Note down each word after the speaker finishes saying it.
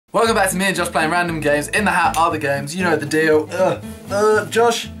Welcome back to me and Josh playing random games. In the hat are the games, you know the deal.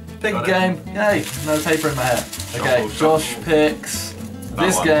 Josh, pick a game. Yay, no paper in my hair. Okay, Josh picks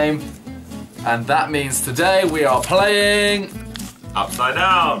this game, and that means today we are playing... Upside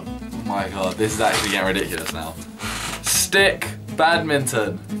down. Oh my god, this is actually getting ridiculous now. Stick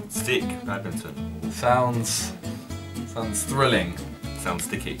Badminton. Stick Badminton. Sounds thrilling. Sounds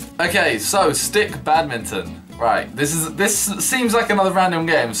sticky. Okay, so Stick Badminton. Right, this seems like another random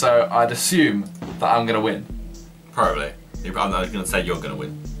game, so I'd assume that I'm gonna win. Probably. I'm not gonna say you're gonna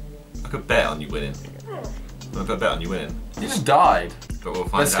win. I could bet on you winning. I'm gonna put a bet on you winning. You just died. But we'll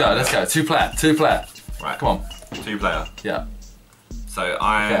find out. Let's go. Two player. Right. Come on. 2 player. Yeah. So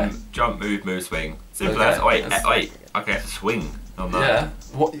I'm jump, move, swing. Simple as. Oh, wait. Okay, swing. Oh no. Yeah.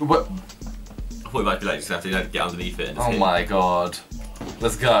 What? I thought it might be like you just have to get underneath it and just Oh hit. My god.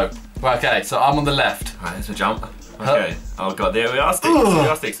 Let's go. Right, okay, so I'm on the left. Alright, there's a jump. Okay. Oh god, there we are. Sticks. There we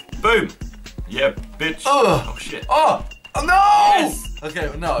are, sticks. Boom. Yeah, bitch. Oh shit. Oh no! Yes. Okay,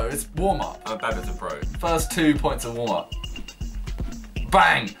 no, it's warm up. I'm a badminton pro. First 2 points of warm up.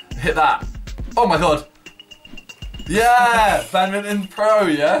 Bang! Hit that. Oh my god. Yeah! Badminton pro,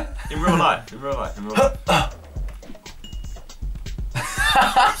 yeah? In real life.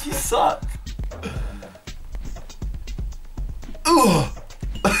 You suck. Ugh.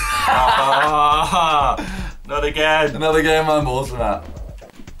 Not again. Another game I'm awesome at.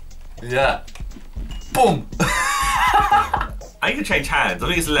 Yeah. Boom. I can change hands. I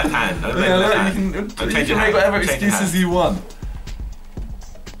think it's the left hand. You can make whatever excuses you want.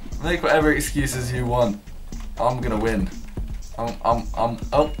 Make whatever excuses you want. I'm gonna win.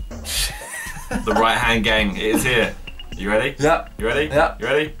 Oh. The right hand gang, it is here. You ready? Yeah. You ready? Yeah. You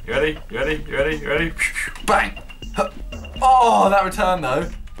ready? You ready? You ready? You ready? You ready? Bang! Oh, that return though.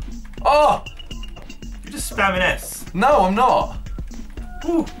 Oh! You're just spamming S. No, I'm not.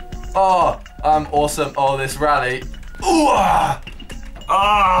 Ooh. Oh, I'm awesome. Oh, this rally. Ooh! Ah!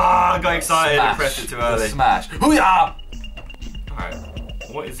 Ah, I got excited and Smash. pressed it too early. Smash. Hoo-yah! Alright.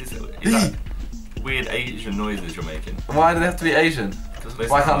 What is this? Is that weird Asian noises you're making? Why do they have to be Asian?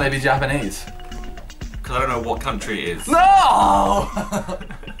 Why can't they be Japanese? Because I don't know what country it is. No!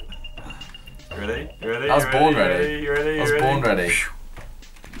 You ready? You ready? I was born ready. You ready? I was born ready.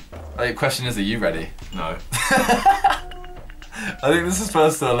 The question is, are you ready? No. I think this is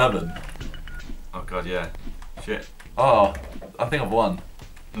first to 11. Oh god, yeah. Shit. Oh, I think I've won.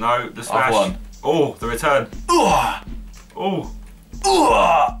 No, the smash. I've won. Oh, the return. Ooh! Oh. Ooh!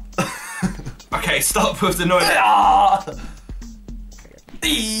 Okay, stop with the noise.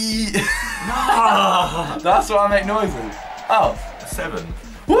 That's why I make noises. Oh. 7.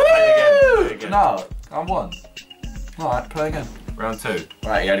 Woo! Play again. No, I'm 1. Alright, play again. Round 2.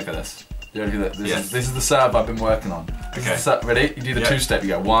 Right, you ready for this? You ready for this? Yes. This is the serve I've been working on. Okay. Ready? You do the 2-step. You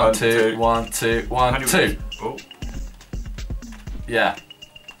go 1, 2, 1, 2, 1, 2. Oh. Yeah.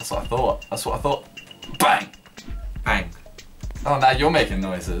 That's what I thought. Bang! Bang. Oh, now you're making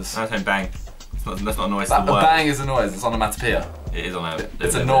noises. I'm saying bang. That's not a noise. A bang is a noise. It's onomatopoeia. It is on a.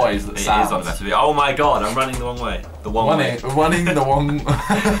 It's a noise that sounds. It is onomatopoeia. Oh my god! I'm running the wrong way. The one way. Running the wrong.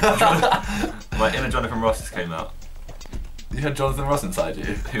 My inner Jonathan Ross just came out. You had Jonathan Ross inside you.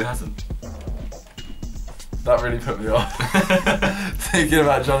 Who hasn't? That really put me off. Thinking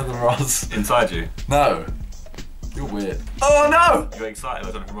about Jonathan Ross. Inside you? No. You're weird. Oh no! You got excited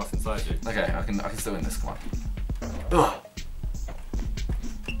about Jonathan Ross inside you. Okay, I can still win this. Come on. Ugh.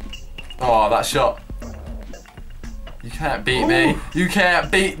 Oh, that shot. You can't beat me. You can't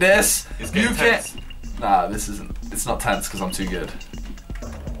beat this. It's getting tense. Nah, this isn't. It's not tense because I'm too good.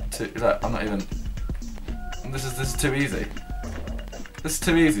 Look, I'm not even. This is too easy. This is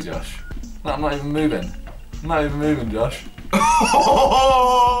too easy, Josh. No, I'm not even moving. I'm not even moving, Josh.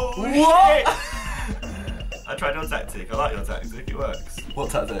 Oh, what? Shit. I tried your tactic. I like your tactic. It works. What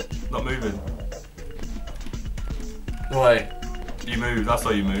tactic? Not moving. Wait. You move. That's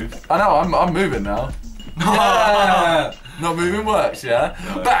why you move. I know. I'm moving now. Yeah. Not moving works. Yeah.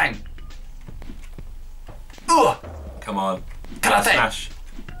 No. Bang. Ugh. Come on. Karate. Smash.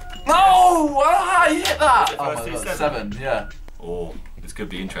 No! Ah, you hit that! Oh my god, 7, yeah. Oh, this could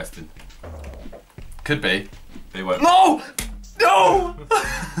be interesting. Could be. They won't. No! No!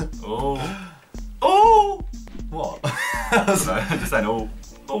 Oh. Oh! What? I'm just saying, oh.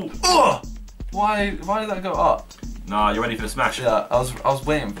 Oh. Ugh! Why did that go up? Nah, you're ready for the smash. Yeah, I was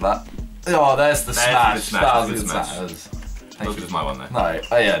waiting for that. Oh, there's the smash. That was a good smash. That was my one though. No,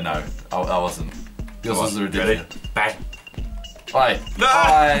 oh yeah, no, I wasn't. Yours was ridiculous. Ready? Bang. Aye. No!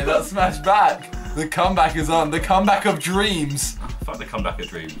 Aye, that smash back. The comeback is on. The comeback of dreams. Fuck the comeback of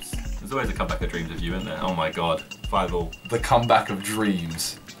dreams. There's always a comeback of dreams of you, isn't there? Oh my god. 5-all. The comeback of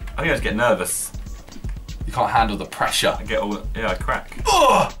dreams. I just get nervous. You can't handle the pressure. I get all, yeah, I crack.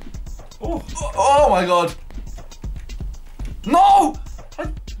 Oh! Oh, Oh my god! No! it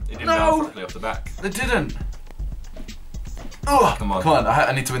didn't bounce properly off the back. It didn't. Oh! Come on. Come on,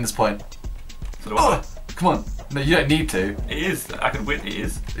 I need to win this point. So do I. Come on. No, you don't need to. It is. I can win. It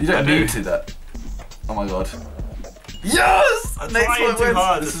is. You don't need to that. Oh my god. Yes! I'm Next trying one too wins.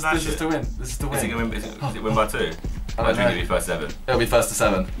 hard This to is smash to win. This is to win. Is it gonna win? Is it win by 2? I I don't think know. it'll be first 7. It'll be first to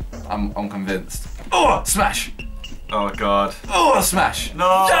 7. I'm convinced. Oh! Smash! Oh god. Oh! Smash!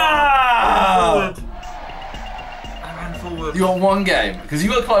 No! Yeah! Forward. I ran forward. You got one game because you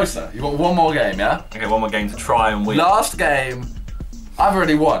got closer. You got one more game, yeah. Okay, one more game to try and win. Last game, I've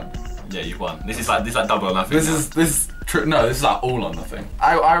already won. Yeah, you've won. This is like double or nothing. This is true. No, this is like all or nothing.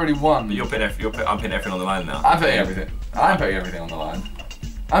 I already won. But I'm putting everything on the line now. I'm putting everything. I'm putting everything on the line.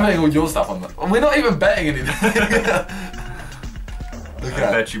 I'm putting all your stuff on the. We're not even betting anything.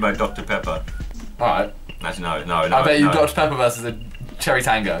 I bet you my Dr. Pepper. All right. Actually, no. I bet you Dr. Pepper versus a Cherry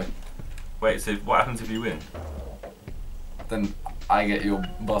Tango. Wait, so what happens if you win? Then I get your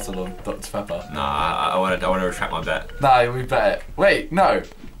bottle of Dr. Pepper. Nah, I want to retract my bet. No, we bet it. Wait, no.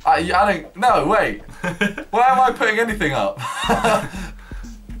 I don't. No, wait. Why am I putting anything up?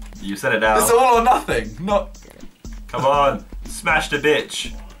 You said it now. It's all or nothing. Not. Come on, smash the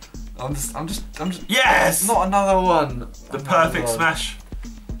bitch. I'm just. Yes! Not another one. The perfect smash.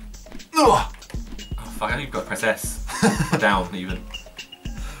 Ugh. Oh fuck! I think you've got to press S. Or down even.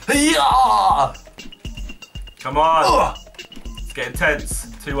 Yeah. Come on. Ugh. It's getting tense.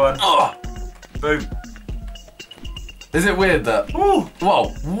 2-1. Ugh. Boom. Is it weird that? Woo. Whoa!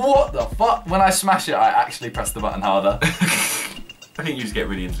 What the fuck? When I smash it, I actually press the button harder, I think you just get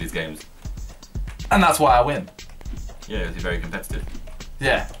really into these games. and that's why I win. Yeah, it's very competitive.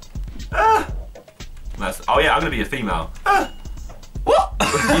 Yeah. Oh yeah, I'm gonna be a female. What?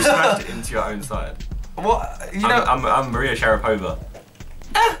 You smashed it into your own side. What? You know? I'm Maria Sharapova.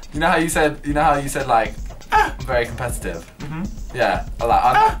 You know how you said? You know how you said like? I'm very competitive. Yeah.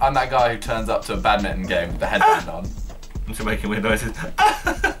 I'm that guy who turns up to a badminton game with the headband on. I'm still making weird noises.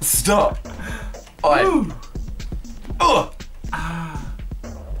 Stop. Oi. Oh.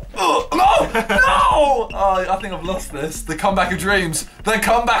 Oh, no! No! Oh, I think I've lost this. The comeback of dreams. The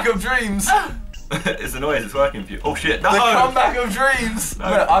comeback of dreams. It's a noise. It's working for you. Oh shit! No! The comeback of dreams. No.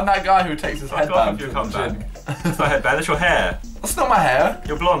 Look, I'm that guy who takes his Fuck off headband with your to the comeback. gym. That's not headband. That's your hair. That's not my hair.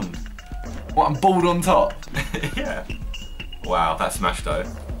 You're blonde. What? I'm bald on top. Yeah. Wow, that smash though.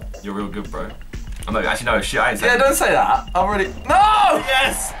 You're real good, bro. I'm not actually no shit. I ain't saying. Yeah, don't say that. I've already. No!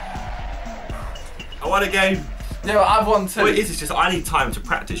 Yes! I won a game. Yeah, well, I've won too. Well, it is. It's just I need time to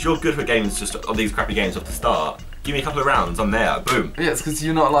practice. You're good for games, just on these crappy games off the start. Give me a couple of rounds. I'm there. Boom. Yeah, it's because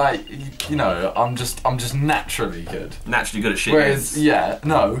you're not like you know. I'm just naturally good. Naturally good at shit. Whereas, games. yeah,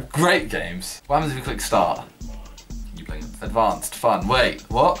 no, great games. What happens if you click start? You playing? Advanced, fun. Wait,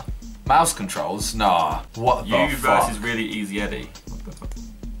 what? Mouse controls? Nah. What the You fuck? versus really easy Eddie. What the fuck?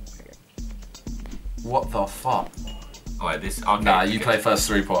 What the fuck? Alright, this. Okay, Nah, you okay. play first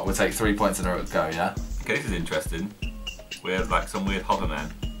 3 points. We'll take 3 points in a row. Go, yeah. Okay, this is interesting. We're like some weird hover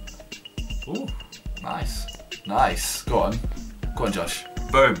man. Ooh. Nice, nice. Go on, Josh.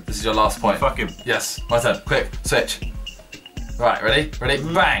 Boom. This is your last point. Fuck him. Yes, my turn. Quick, switch. Right, ready? Ready?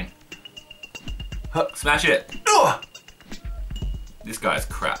 Bang. Smash it. Ugh. This guy is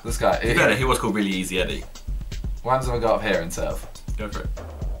crap. This guy. He's better. He was called really easy Eddie. What happens if I go up here and serve? Go for it.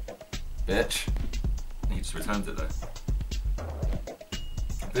 Bitch. He just returns it though.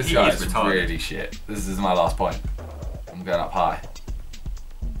 This He guy is is retarded. really shit. This is my last point. I'm going up high.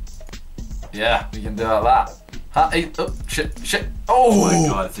 Yeah, we can do it like that. Oh, shit. Oh my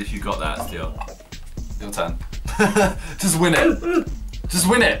god, as if you got that still. Your turn. Just win it. Just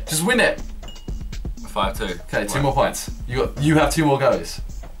win it. Just win it. 5-2. Okay, 2 more points. You have 2 more goes.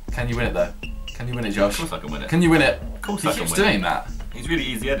 Can you win it though? Can you win it, Josh? Of course I can win it. Can you win it? Of course He I can keeps win doing it. that. He's really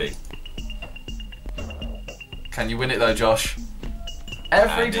easy Eddie. Can you win it though, Josh?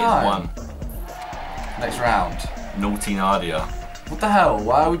 Every And time. he's won. Next round. Naughty Nadia. What the hell?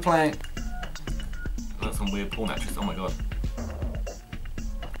 Why are we playing? That's some weird porn actress. Oh my god.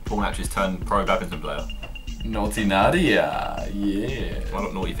 Porn actress turned pro badminton player. Naughty Nadia. Yeah. Why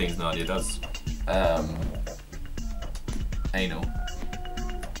not naughty things Nadia does? Anal.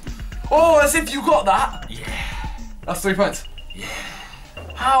 Oh, as if you got that. Yeah. That's 3 points. Yeah.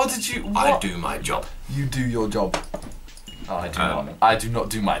 How did you? What? I do my job. You do your job. Oh, I do not. I do not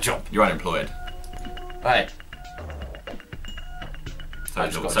do my job. You're unemployed. Hey. So I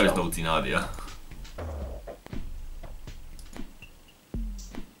is just got a job. Naughty Nadia.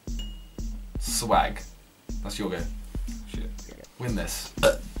 Swag. That's your go. Shit. Win this.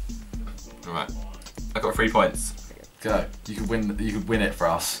 Alright. I got 3 points. Go. You could win. You could win it for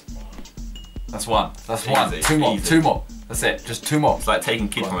us. That's one. That's Easy, one. Two more. easy. 2 more. That's it. Just 2 more. It's like taking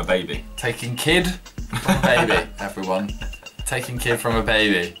kid from a baby. Taking kid from a baby. Everyone. Taking kid from a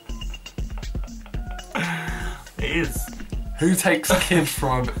baby. It is. Who takes kid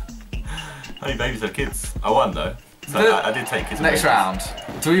from a? How many babies have kids? I won though. So I did take kids. Next round.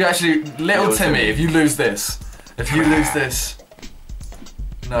 Do we actually, little Timmy? If you lose this, if you lose this,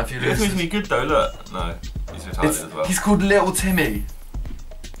 no, if you lose This this, me good though. Look, no, he's retarded as well. He's called Little Timmy.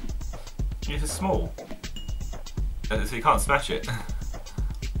 He's just small, so you can't smash it.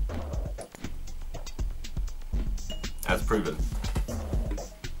 As proven.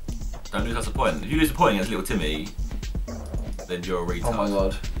 Don't lose us a point. If you lose a point against Little Timmy, then you're a retard. Oh my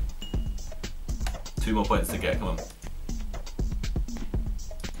god. 2 more points to get. Come on.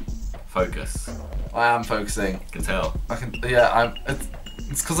 Focus. I am focusing. Can tell. I can. Yeah,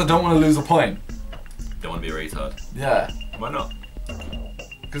 it's because I don't want to lose a point. Don't want to be a retard. Yeah. Why not?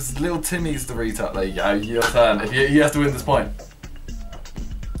 Because Little Timmy's the retard. There you go. Your turn. If you have to win this point.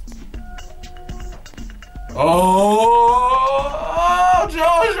 Oh,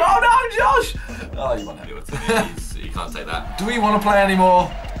 Josh! Oh no, Josh! Oh, you won it. Little Timmy, you can't take that. Do we want to play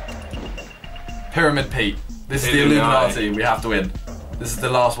anymore? Pyramid Pete. This is the Illuminati. We have to win. This is the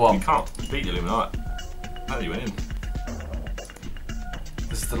last one. You can't beat the Illuminati. How do you win in?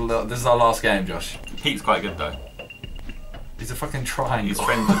 This is our last game, Josh. Pete's quite good though. He's a fucking triangle.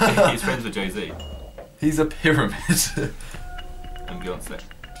 He's friends with Jay-Z. He's a pyramid. And Beyonce.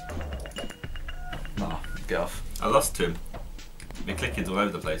 Nah, get off. I lost to him. My clicking's all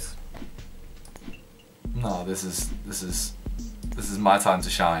over the place. No, this is my time to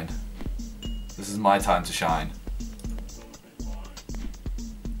shine. This is my time to shine. What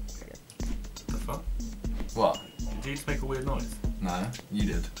the fuck? What? Did you just make a weird noise? No,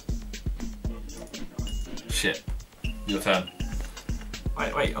 you did. Shit. Your turn.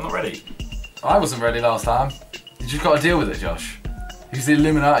 Wait, I'm not ready. I wasn't ready last time. You just got to deal with it, Josh. He's the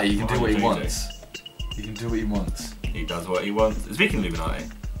Illuminati. He can do what he wants. He can do what he wants. He does what he wants. Is Vic Illuminati?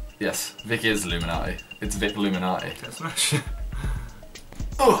 Yes, Vic is Illuminati. It's Vic Illuminati. Get smash.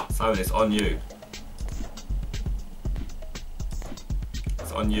 Ugh. Simon, it's on you.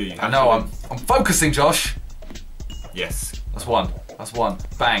 It's on you. I know. I'm focusing, Josh. Yes. That's one. That's one.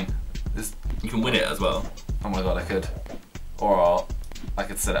 Bang. This. You can win it as well. Oh my god, I could. Or I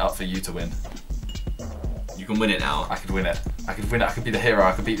could set it up for you to win. You can win it now. I could win it. I could win it. I could be the hero.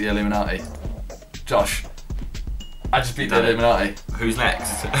 I could beat the Illuminati. Josh. I just beat the Illuminati. Who's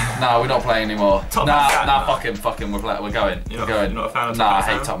next? Nah, we're not playing anymore. Top Man Sam. Nah, fuck him. We're going. You're going. not a fan of Nah, I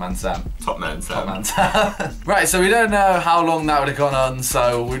Top Man hate Sam? Top Man Sam. Top Man Sam. Top Man Sam. Right, so we don't know how long that would have gone on,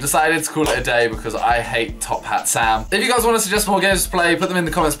 so we decided to call it a day because I hate Top Hat Sam. If you guys want to suggest more games to play, put them in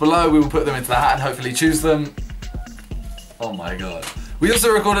the comments below. We will put them into the hat and hopefully choose them. Oh my god. We also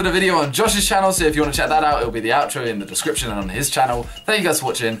recorded a video on Josh's channel, so if you want to check that out, it'll be the outro in the description and on his channel. Thank you guys for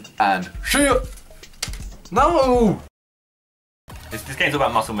watching, and see ya! No! This game's all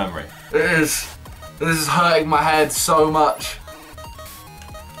about muscle memory. It is. This is hurting my head so much.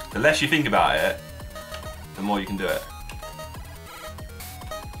 The less you think about it, the more you can do it.